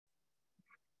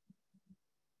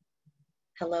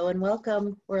Hello and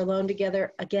welcome. We're alone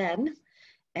together again,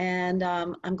 and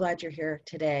I'm glad you're here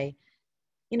today.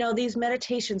 You know, these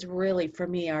meditations really, for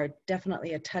me, are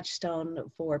definitely a touchstone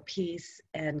for peace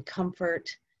and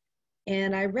comfort.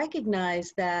 And I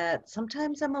recognize that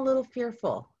sometimes I'm a little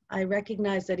fearful. I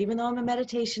recognize that even though I'm a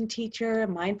meditation teacher, a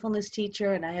mindfulness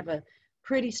teacher, and I have a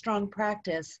pretty strong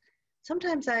practice,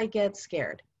 sometimes I get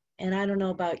scared. And I don't know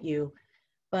about you,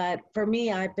 but for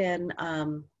me, I've been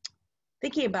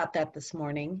thinking about that this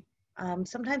morning.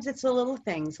 Sometimes it's the little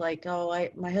things like,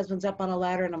 my husband's up on a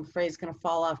ladder and I'm afraid he's going to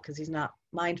fall off because he's not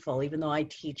mindful, even though I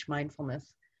teach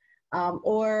mindfulness.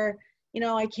 Or,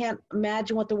 I can't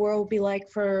imagine what the world will be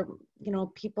like for,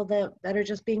 people that are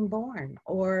just being born,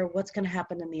 or what's going to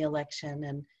happen in the election.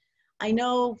 And I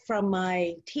know from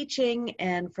my teaching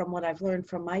and from what I've learned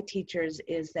from my teachers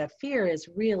is that fear is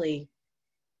really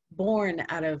born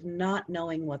out of not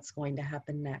knowing what's going to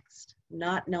happen next,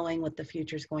 not knowing what the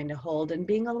future is going to hold, and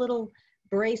being a little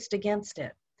braced against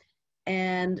it.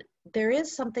 And there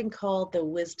is something called the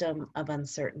wisdom of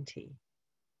uncertainty.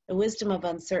 The wisdom of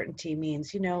uncertainty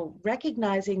means,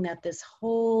 recognizing that this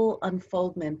whole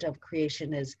unfoldment of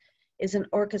creation is an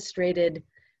orchestrated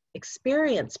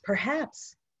experience,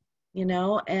 perhaps,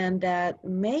 and that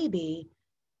maybe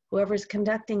whoever's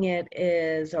conducting it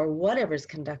is, or whatever's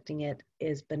conducting it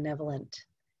is benevolent.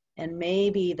 And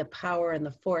maybe the power and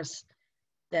the force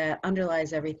that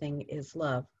underlies everything is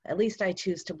love. At least I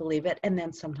choose to believe it, and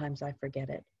then sometimes I forget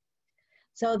it.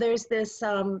 So there's this,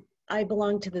 I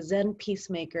belong to the Zen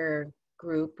Peacemaker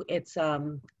group. It's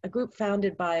a group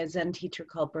founded by a Zen teacher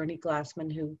called Bernie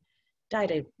Glassman, who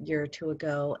died a year or two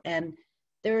ago. And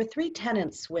there are 3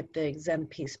 tenets with the Zen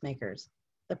Peacemakers.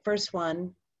 The first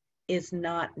one is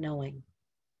not knowing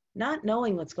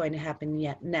what's going to happen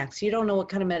yet next. You don't know what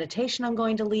kind of meditation I'm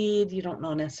going to lead. You don't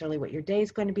know necessarily what your day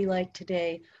is going to be like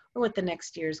today or what the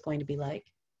next year is going to be like.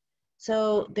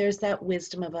 So there's that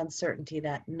wisdom of uncertainty,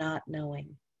 that not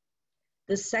knowing.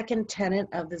 The second tenet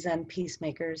of the Zen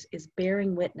Peacemakers is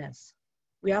bearing witness.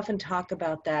 We often talk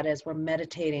about that as we're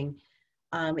meditating,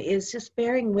 is just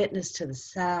bearing witness to the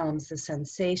sounds, the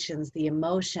sensations, the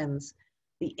emotions,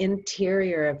 the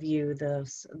interior of you,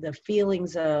 the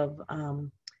feelings of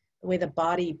the way the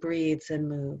body breathes and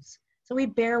moves. So we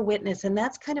bear witness, and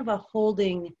that's kind of a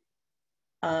holding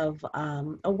of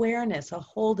awareness, a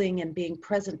holding and being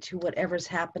present to whatever's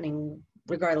happening,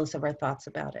 regardless of our thoughts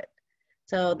about it.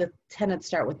 So the tenets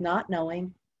start with not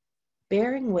knowing,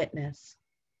 bearing witness,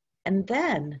 and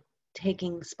then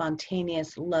taking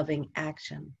spontaneous, loving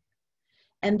action.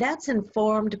 And that's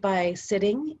informed by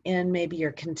sitting in maybe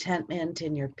your contentment,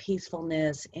 in your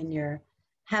peacefulness, in your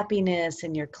happiness,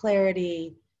 in your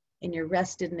clarity, in your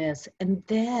restedness. And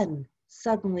then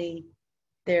suddenly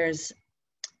there's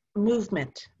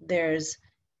movement, there's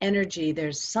energy,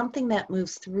 there's something that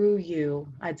moves through you,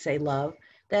 I'd say love,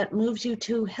 that moves you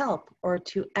to help or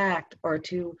to act or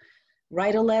to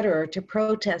write a letter or to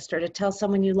protest or to tell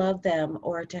someone you love them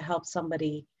or to help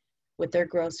somebody with their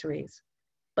groceries.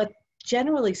 But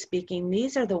generally speaking,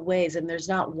 these are the ways, and there's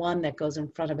not one that goes in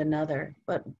front of another,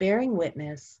 but bearing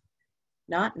witness,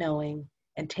 not knowing,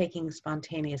 and taking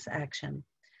spontaneous action.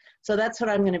 So that's what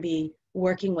I'm going to be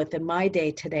working with in my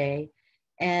day today.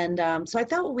 And so I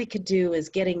thought what we could do is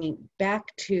getting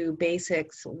back to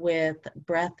basics with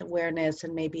breath awareness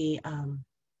and maybe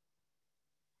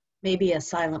a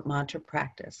silent mantra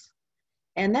practice.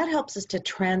 And that helps us to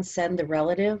transcend the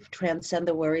relative, transcend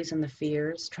the worries and the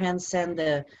fears, transcend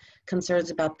the concerns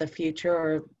about the future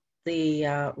or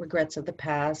the regrets of the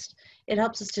past. It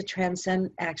helps us to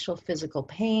transcend actual physical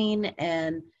pain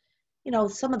and,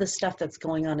 some of the stuff that's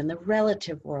going on in the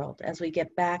relative world as we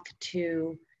get back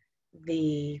to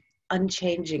the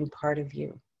unchanging part of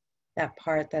you, that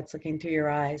part that's looking through your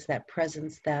eyes, that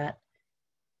presence that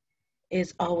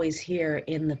is always here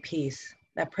in the peace,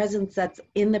 that presence that's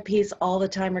in the peace all the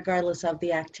time, regardless of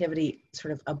the activity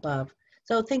sort of above.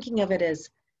 So thinking of it as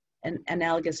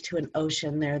analogous to an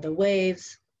ocean, there are the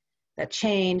waves that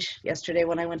change. Yesterday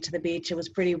when I went to the beach, it was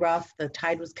pretty rough. The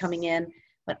tide was coming in,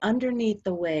 but underneath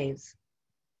the waves,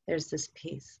 there's this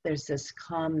peace, there's this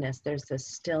calmness, there's this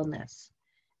stillness.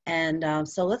 And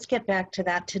so let's get back to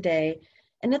that today.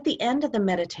 And at the end of the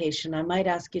meditation, I might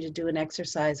ask you to do an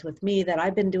exercise with me that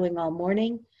I've been doing all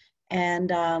morning.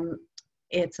 And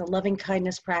it's a loving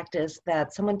kindness practice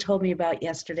that someone told me about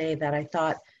yesterday that I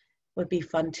thought would be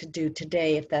fun to do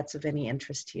today if that's of any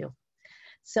interest to you.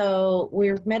 So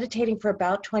we're meditating for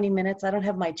about 20 minutes. I don't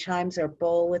have my chimes or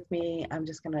bowl with me. I'm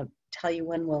just going to tell you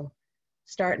when we'll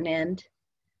start and end.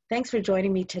 Thanks for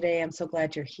joining me today. I'm so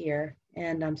glad you're here.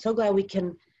 And I'm so glad we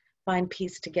can find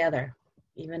peace together.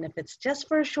 even if it's just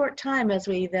for a short time as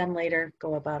we then later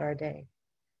go about our day.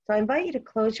 So I invite you to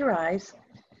close your eyes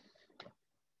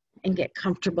and get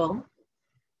comfortable.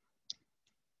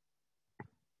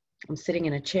 I'm sitting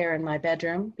in a chair in my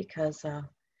bedroom because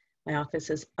my office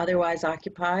is otherwise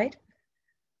occupied.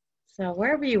 So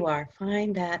wherever you are,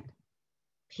 find that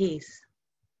peace,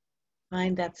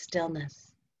 find that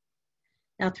stillness.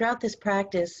 Now throughout this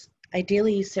practice,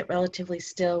 ideally you sit relatively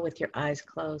still with your eyes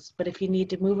closed, but if you need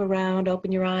to move around,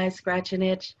 open your eyes, scratch an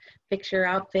itch, fix your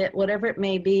outfit, whatever it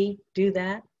may be, do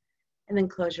that, and then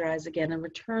close your eyes again and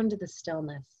return to the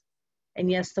stillness.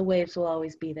 And yes, the waves will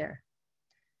always be there.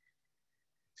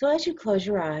 So as you close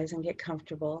your eyes and get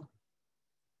comfortable,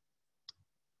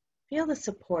 feel the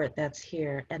support that's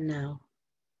here and now.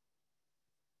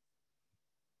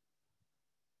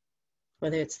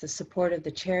 Whether it's the support of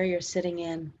the chair you're sitting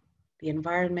in, the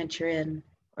environment you're in,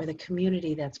 or the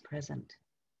community that's present.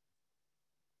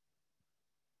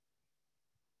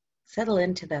 Settle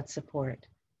into that support.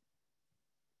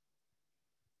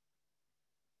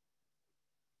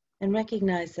 And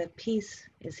recognize that peace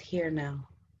is here now.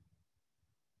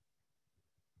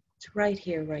 It's right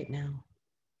here, right now.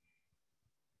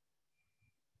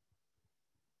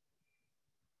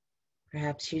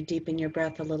 Perhaps you deepen your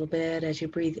breath a little bit as you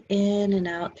breathe in and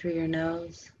out through your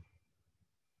nose.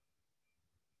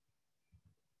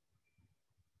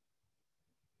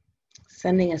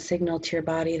 Sending a signal to your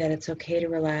body that it's okay to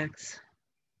relax,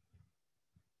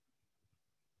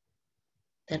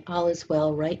 that all is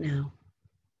well right now.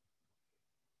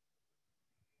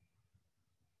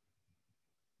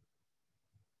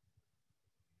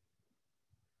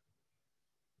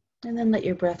 And then let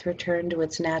your breath return to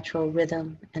its natural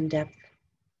rhythm and depth.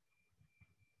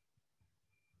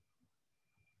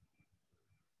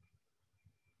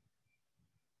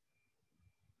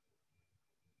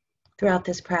 Throughout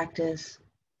this practice,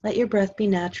 let your breath be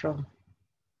natural.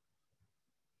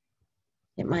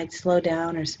 It might slow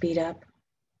down or speed up,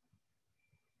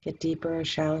 get deeper or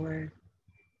shallower.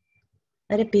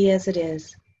 Let it be as it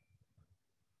is.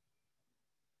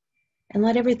 And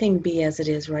let everything be as it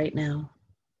is right now.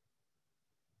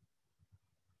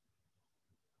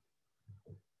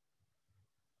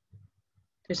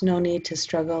 There's no need to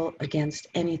struggle against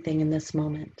anything in this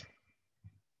moment.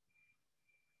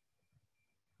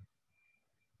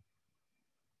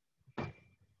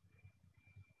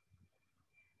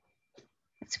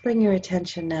 Let's bring your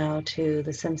attention now to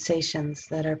the sensations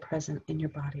that are present in your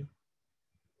body.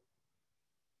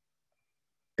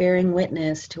 Bearing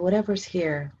witness to whatever's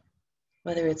here,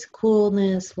 whether it's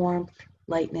coolness, warmth,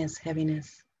 lightness,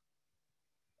 heaviness,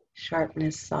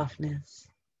 sharpness, softness.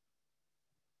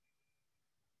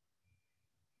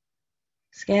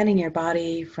 Scanning your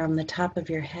body from the top of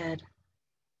your head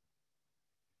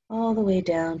all the way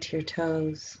down to your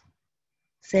toes,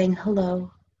 saying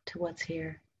hello to what's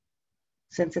here,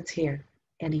 since it's here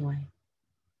anyway.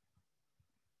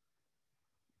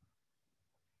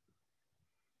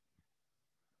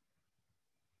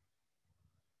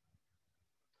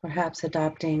 Perhaps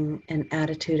adopting an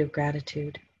attitude of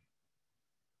gratitude.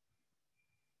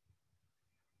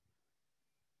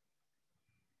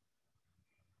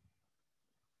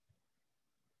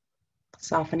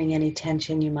 Softening any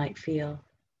tension you might feel.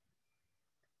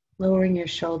 Lowering your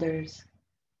shoulders.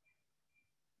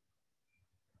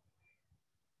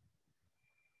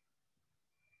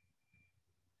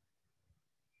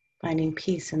 Finding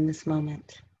peace in this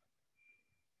moment.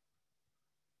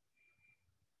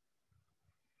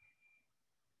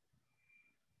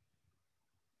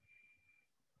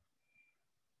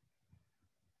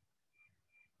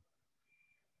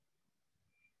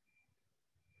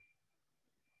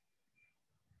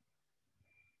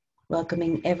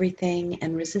 Welcoming everything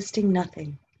and resisting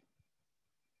nothing.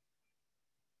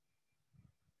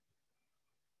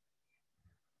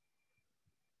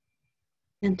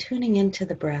 And tuning into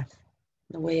the breath,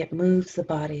 the way it moves the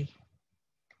body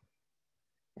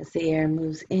as the air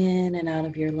moves in and out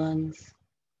of your lungs.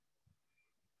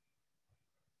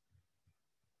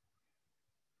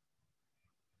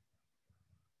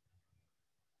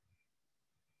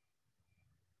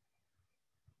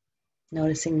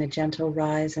 Noticing the gentle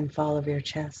rise and fall of your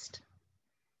chest.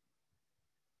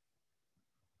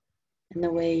 And the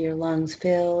way your lungs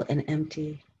fill and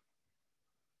empty.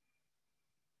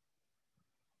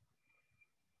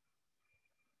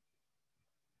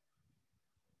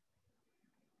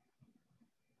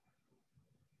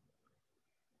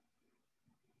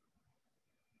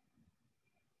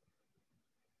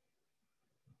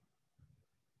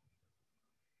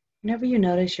 Whenever you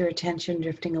notice your attention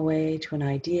drifting away to an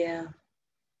idea,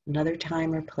 another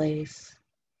time or place,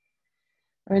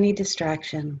 or any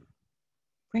distraction,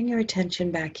 Bring your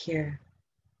attention back here.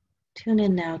 Tune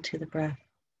in now to the breath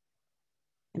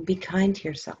and be kind to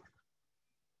yourself.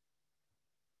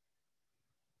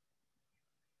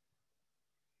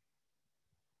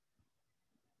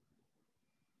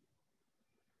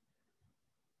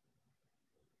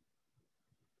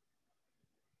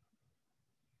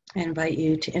 I invite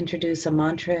you to introduce a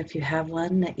mantra if you have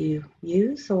one that you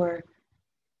use, or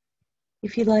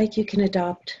if you like, you can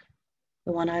adopt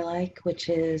the one I like, which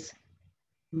is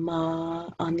Ma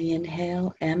on the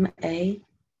inhale, M-A,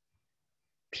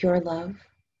 pure love,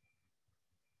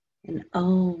 and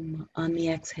Om on the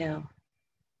exhale,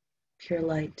 pure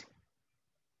light.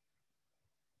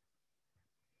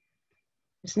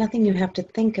 There's nothing you have to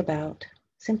think about.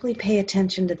 Simply pay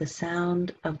attention to the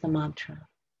sound of the mantra.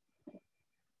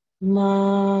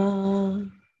 Ma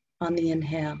on the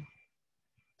inhale,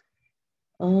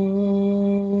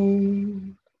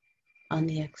 Om on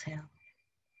the exhale.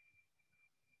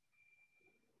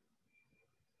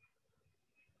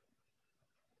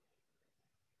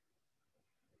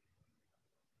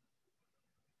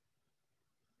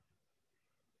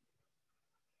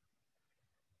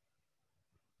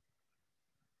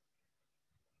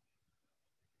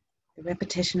 The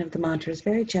repetition of the mantra is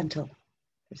very gentle.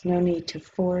 There's no need to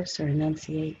force or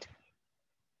enunciate.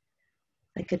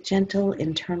 Like a gentle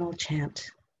internal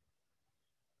chant.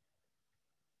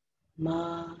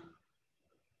 Ma,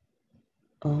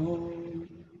 Om.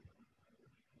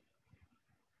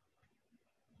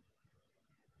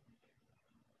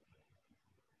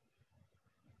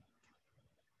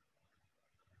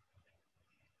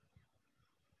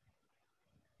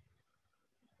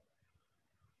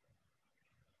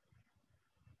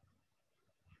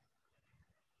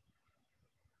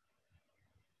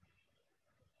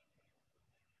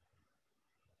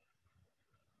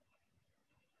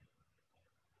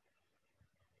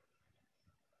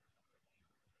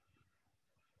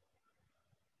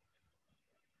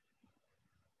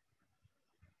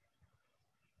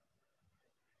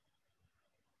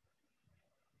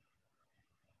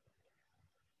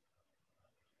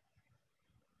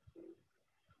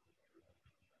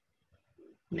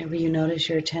 Whenever you notice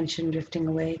your attention drifting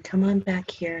away, come on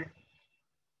back here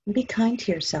and be kind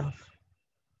to yourself.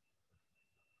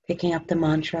 Picking up the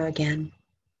mantra again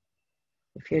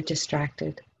if you're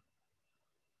distracted.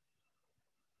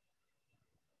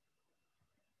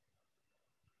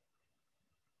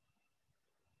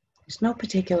 There's no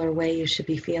particular way you should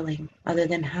be feeling other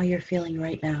than how you're feeling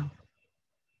right now.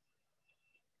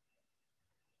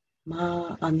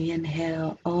 Ma on the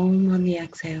inhale, Om on the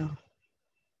exhale.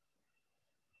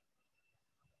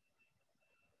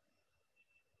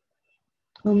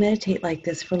 We'll meditate like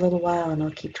this for a little while and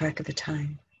I'll keep track of the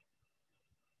time.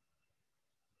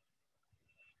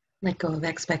 Let go of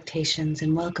expectations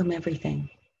and welcome everything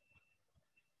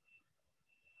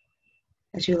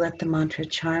as you let the mantra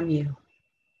charm you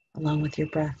along with your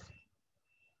breath.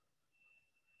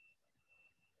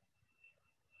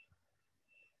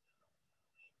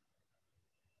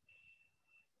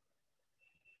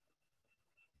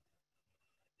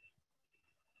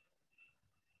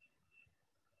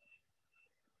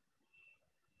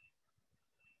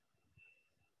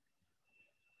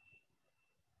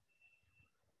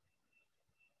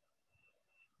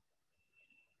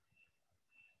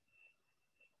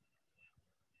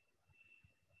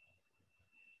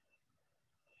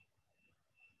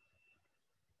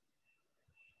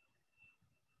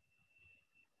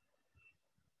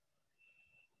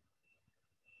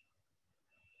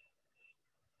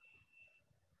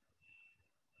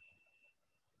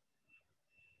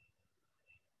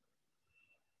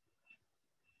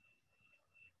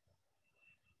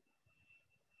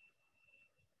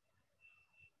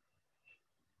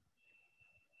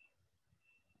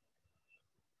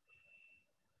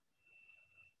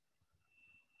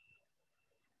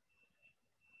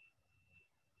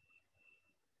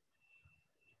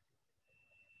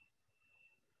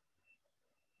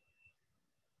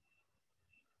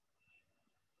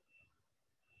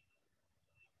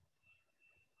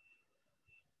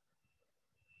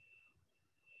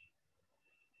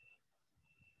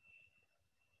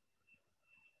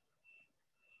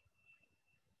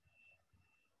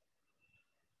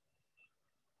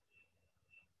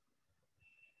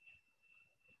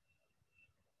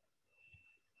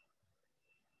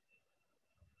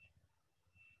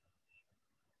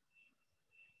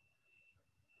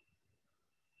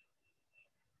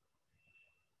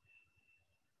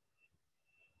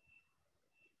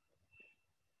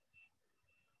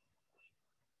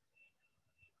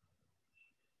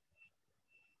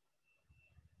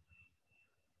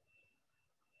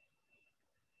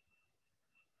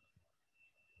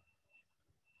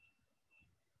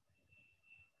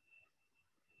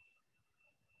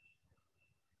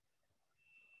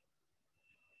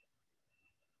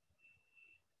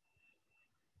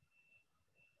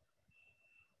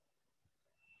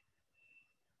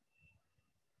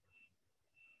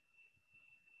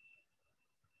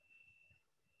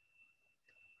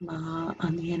 Ma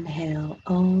on the inhale,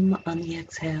 Om on the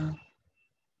exhale,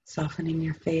 softening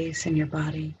your face and your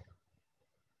body,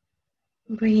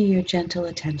 bringing your gentle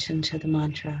attention to the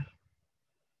mantra,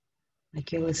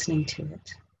 like you're listening to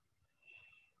it.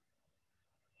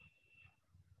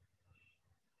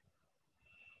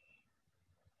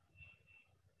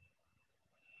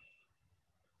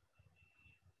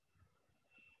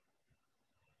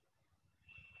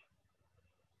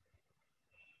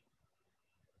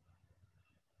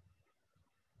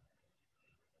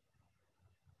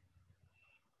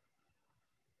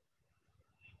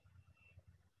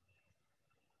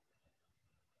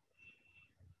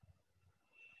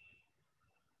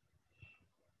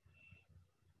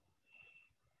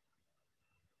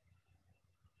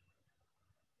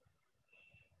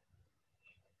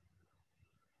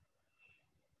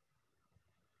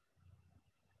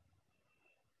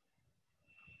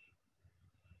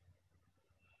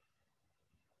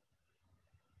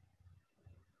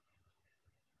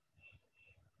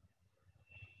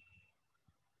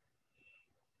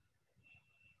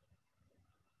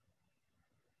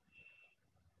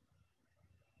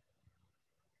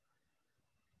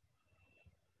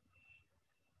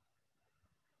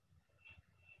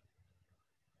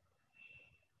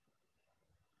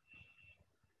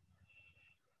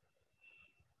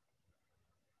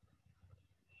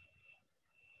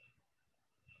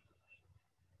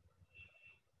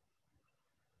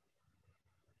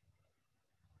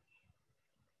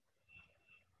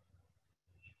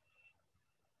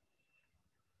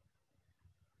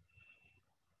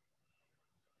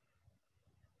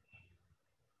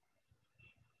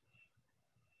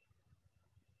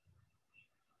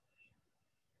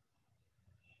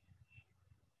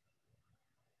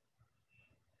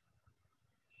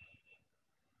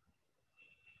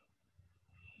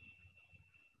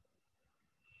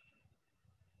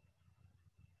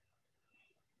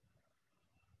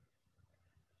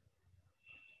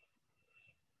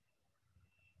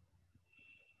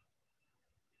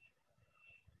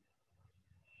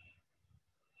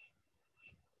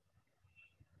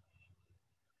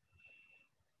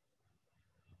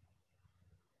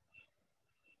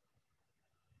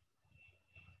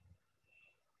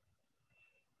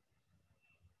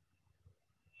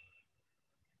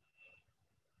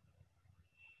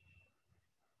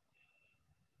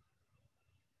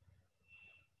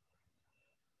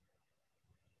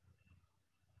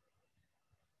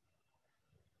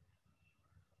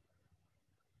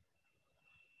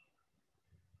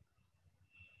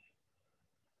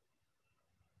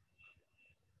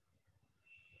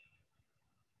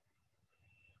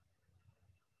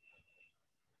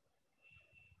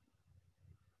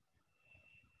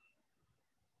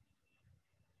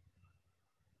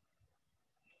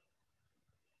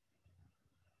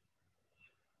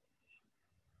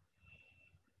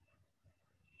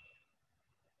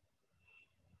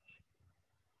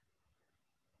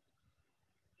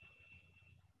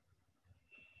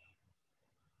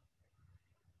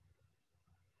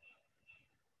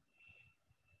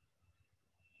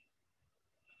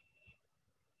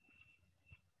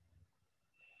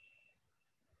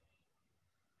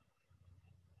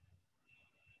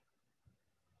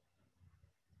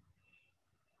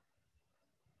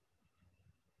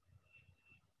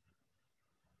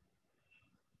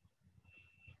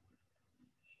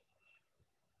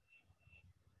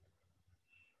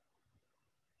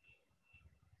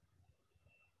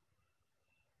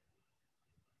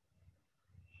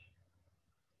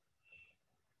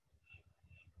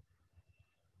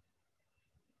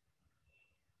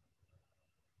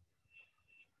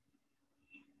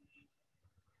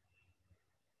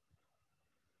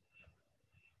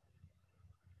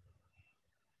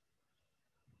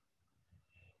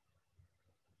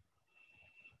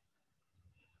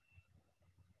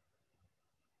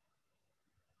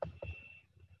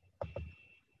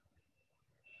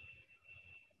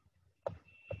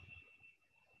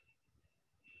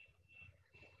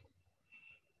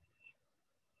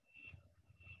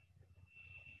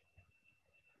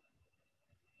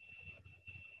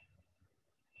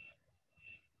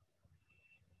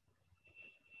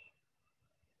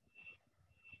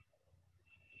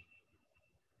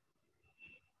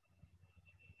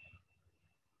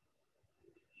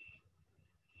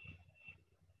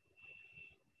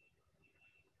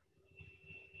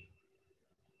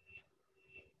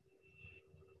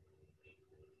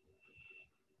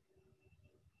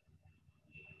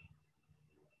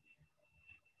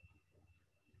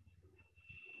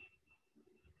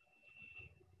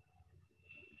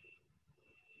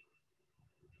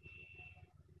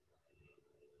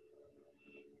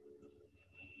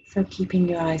 So keeping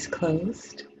your eyes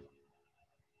closed,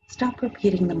 stop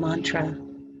repeating the mantra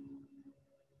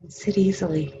and sit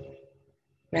easily,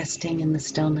 resting in the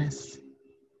stillness.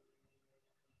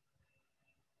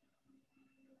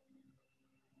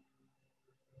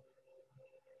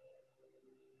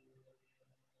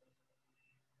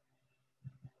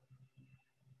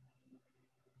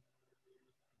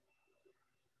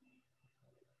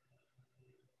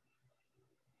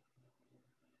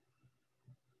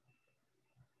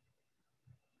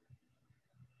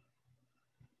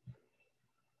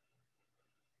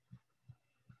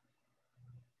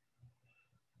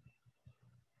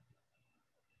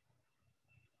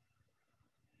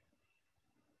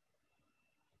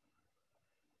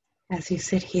 As you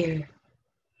sit here, you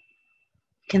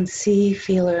can see,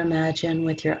 feel, or imagine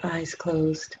with your eyes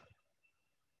closed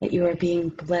that you are being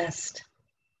blessed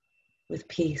with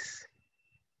peace.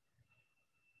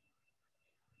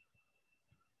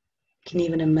 You can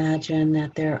even imagine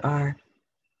that there are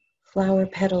flower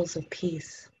petals of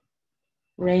peace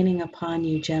raining upon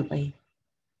you gently,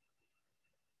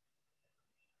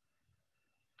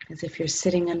 as if you're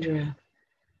sitting under an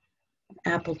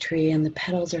apple tree and the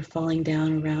petals are falling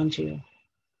down around you,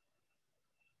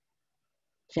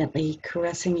 gently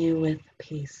caressing you with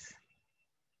peace.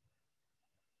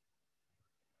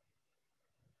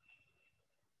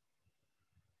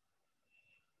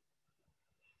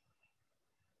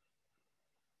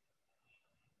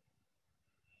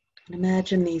 And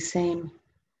imagine these same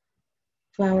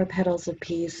flower petals of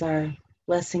peace are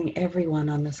blessing everyone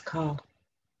on this call,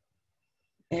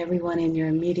 everyone in your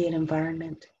immediate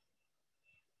environment,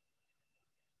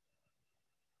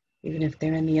 even if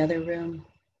they're in the other room.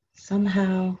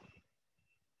 Somehow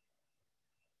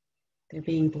they're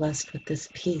being blessed with this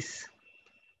peace.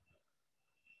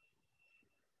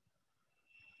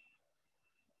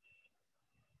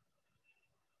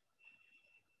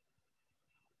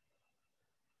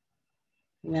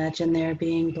 Imagine they're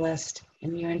being blessed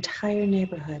in your entire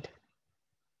neighborhood.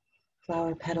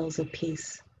 Flower petals of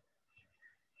peace,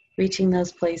 reaching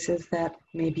those places that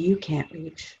maybe you can't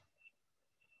reach.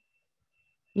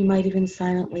 You might even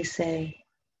silently say,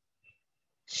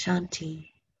 Shanti,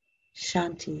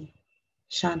 Shanti,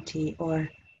 Shanti, or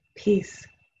peace,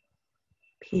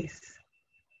 peace,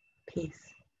 peace.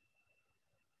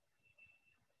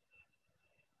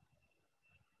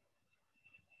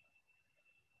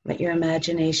 Let your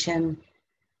imagination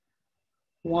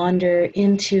wander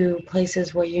into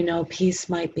places where you know peace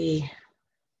might be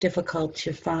difficult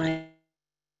to find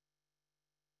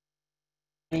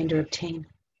or obtain.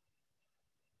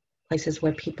 Places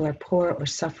where people are poor or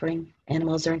suffering,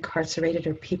 animals are incarcerated,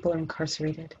 or people are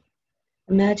incarcerated.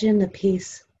 Imagine the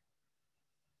peace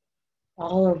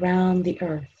all around the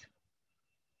earth.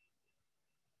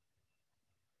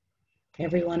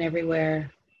 Everyone,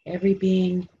 everywhere, every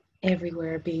being,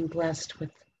 everywhere being blessed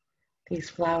with these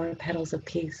flower petals of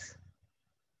peace.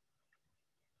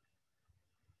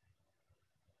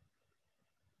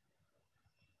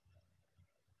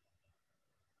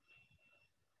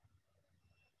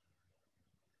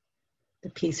 The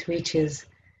peace reaches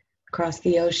across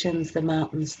the oceans, the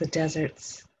mountains, the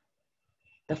deserts,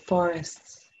 the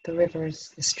forests, the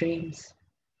rivers, the streams.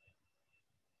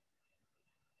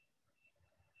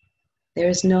 There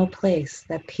is no place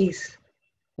that peace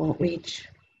won't reach.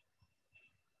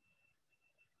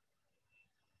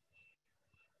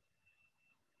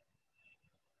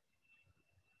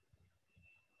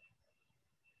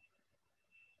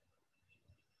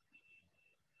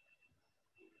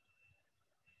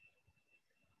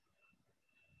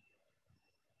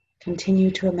 Continue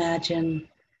to imagine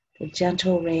the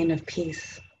gentle rain of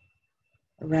peace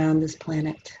around this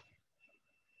planet.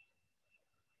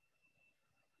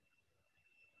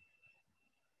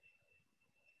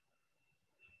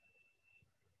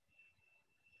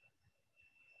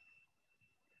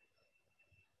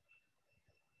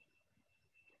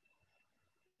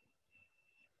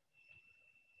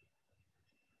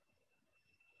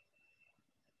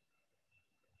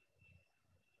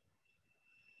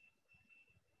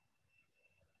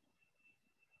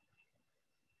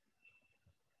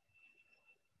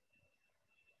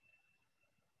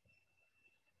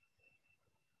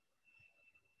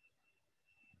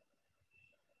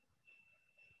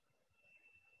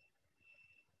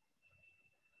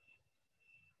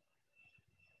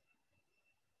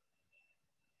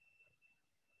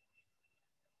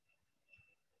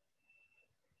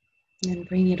 And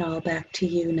bring it all back to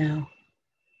you now.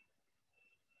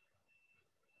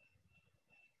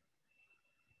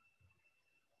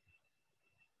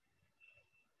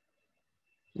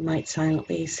 You might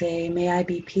silently say, may I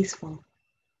be peaceful.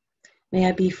 May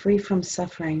I be free from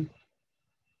suffering.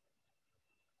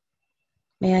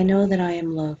 May I know that I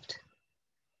am loved.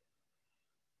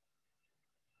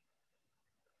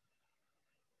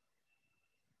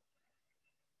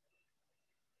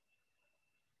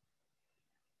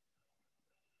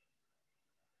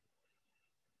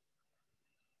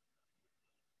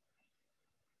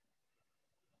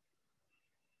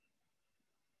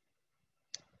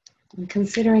 And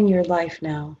considering your life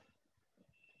now,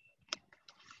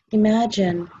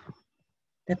 imagine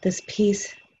that this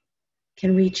peace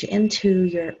can reach into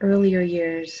your earlier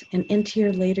years and into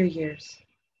your later years.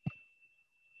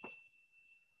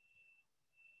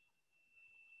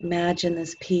 Imagine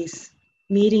this peace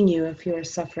meeting you if you are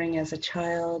suffering as a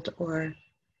child or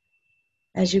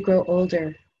as you grow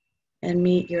older and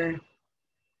meet your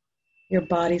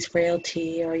body's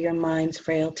frailty or your mind's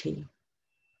frailty.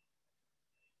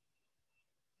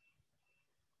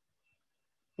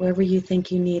 Wherever you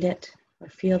think you need it or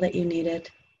feel that you need it,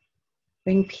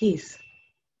 bring peace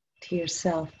to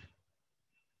yourself.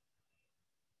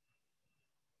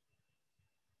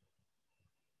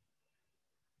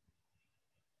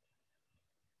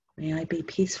 May I be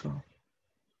peaceful.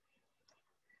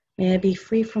 May I be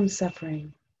free from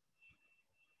suffering.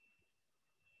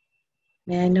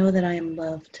 May I know that I am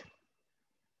loved.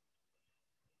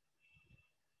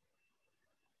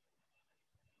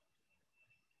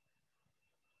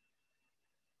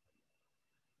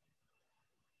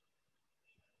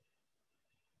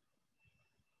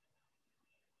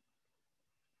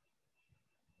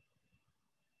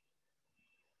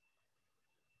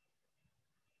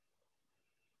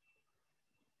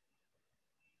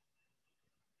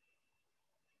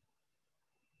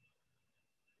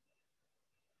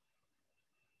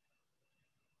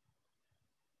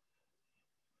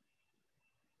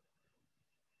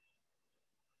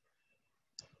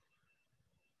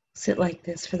 Sit like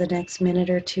this for the next minute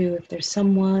or two. If there's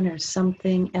someone or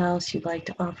something else you'd like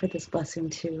to offer this blessing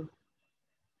to,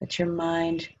 let your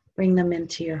mind bring them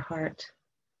into your heart.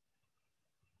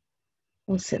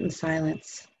 We'll sit in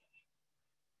silence.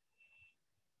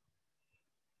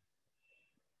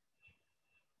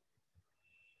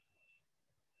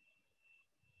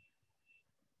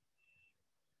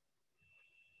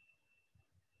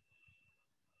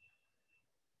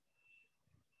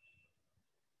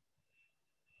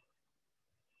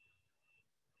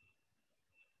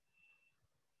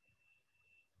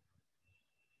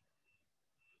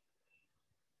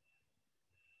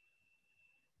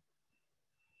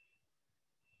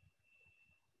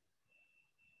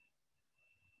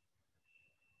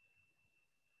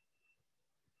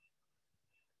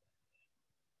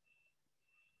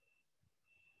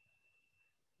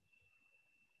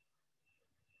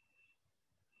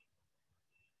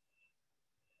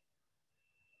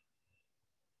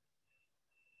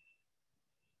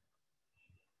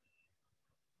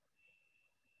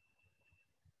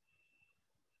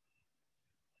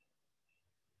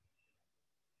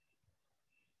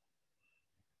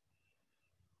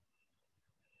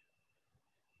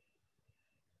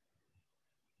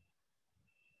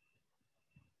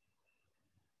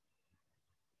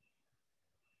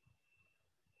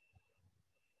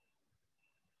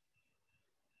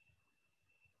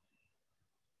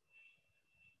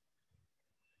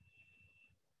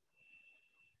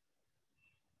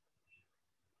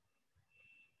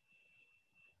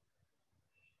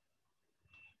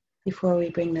 Before we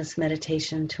bring this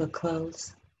meditation to a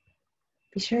close,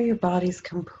 be sure your body's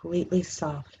completely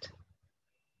soft,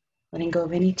 letting go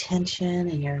of any tension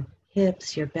in your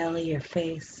hips, your belly, your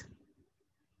face,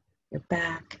 your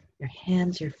back, your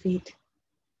hands, your feet.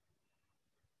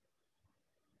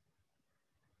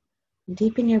 And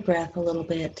deepen your breath a little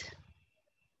bit.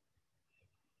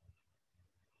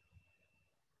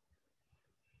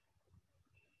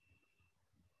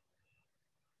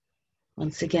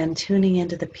 Once again, tuning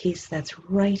into the peace that's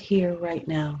right here, right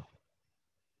now.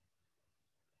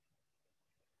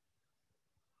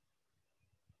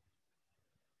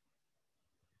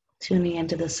 Tuning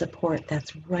into the support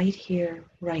that's right here,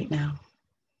 right now.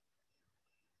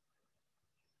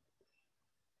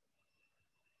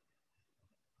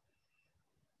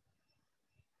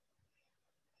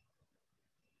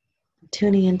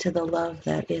 Tuning into the love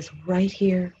that is right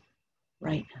here,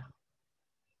 right now.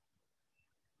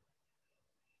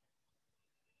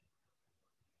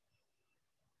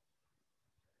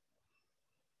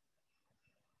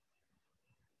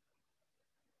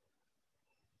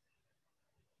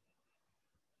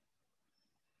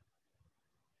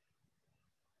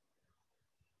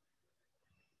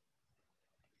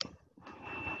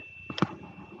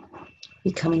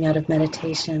 Be coming out of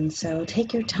meditation, so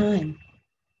take your time.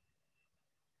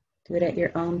 Do it at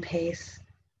your own pace.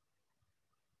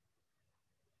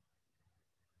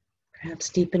 Perhaps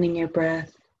deepening your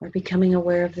breath or becoming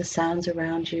aware of the sounds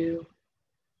around you,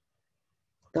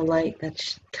 the light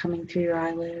that's coming through your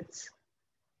eyelids.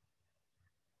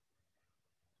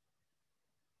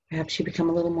 Perhaps you become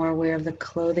a little more aware of the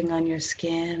clothing on your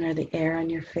skin or the air on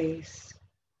your face.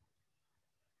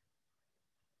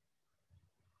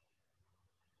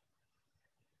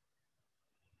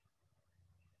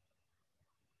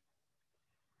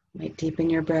 You might deepen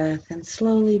your breath and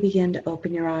slowly begin to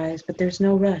open your eyes, but there's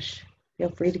no rush. Feel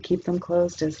free to keep them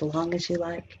closed as long as you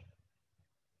like.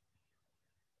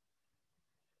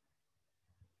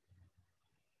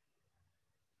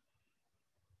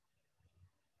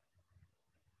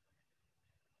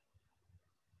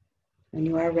 When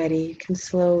you are ready, you can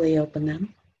slowly open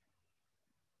them.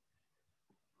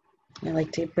 I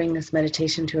like to bring this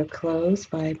meditation to a close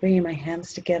by bringing my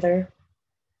hands together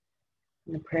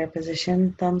in the prayer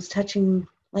position, thumbs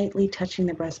lightly touching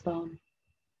the breastbone,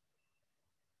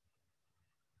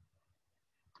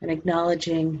 and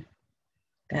acknowledging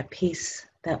that peace,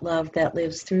 that love that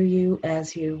lives through you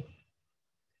as you,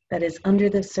 that is under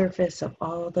the surface of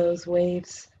all those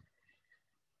waves,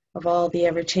 of all the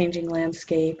ever-changing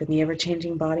landscape and the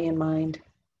ever-changing body and mind.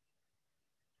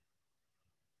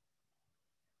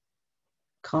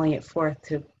 Calling it forth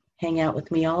to hang out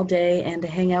with me all day and to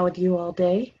hang out with you all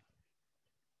day.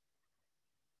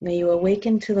 May you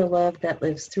awaken to the love that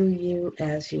lives through you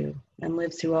as you and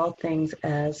lives through all things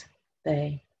as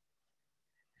they.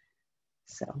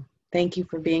 So, thank you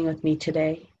for being with me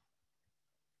today.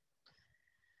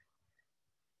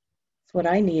 It's what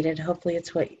I needed. Hopefully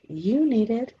it's what you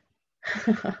needed.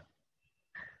 I'm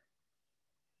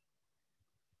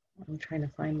trying to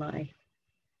find my...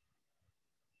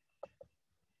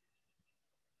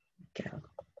 Go.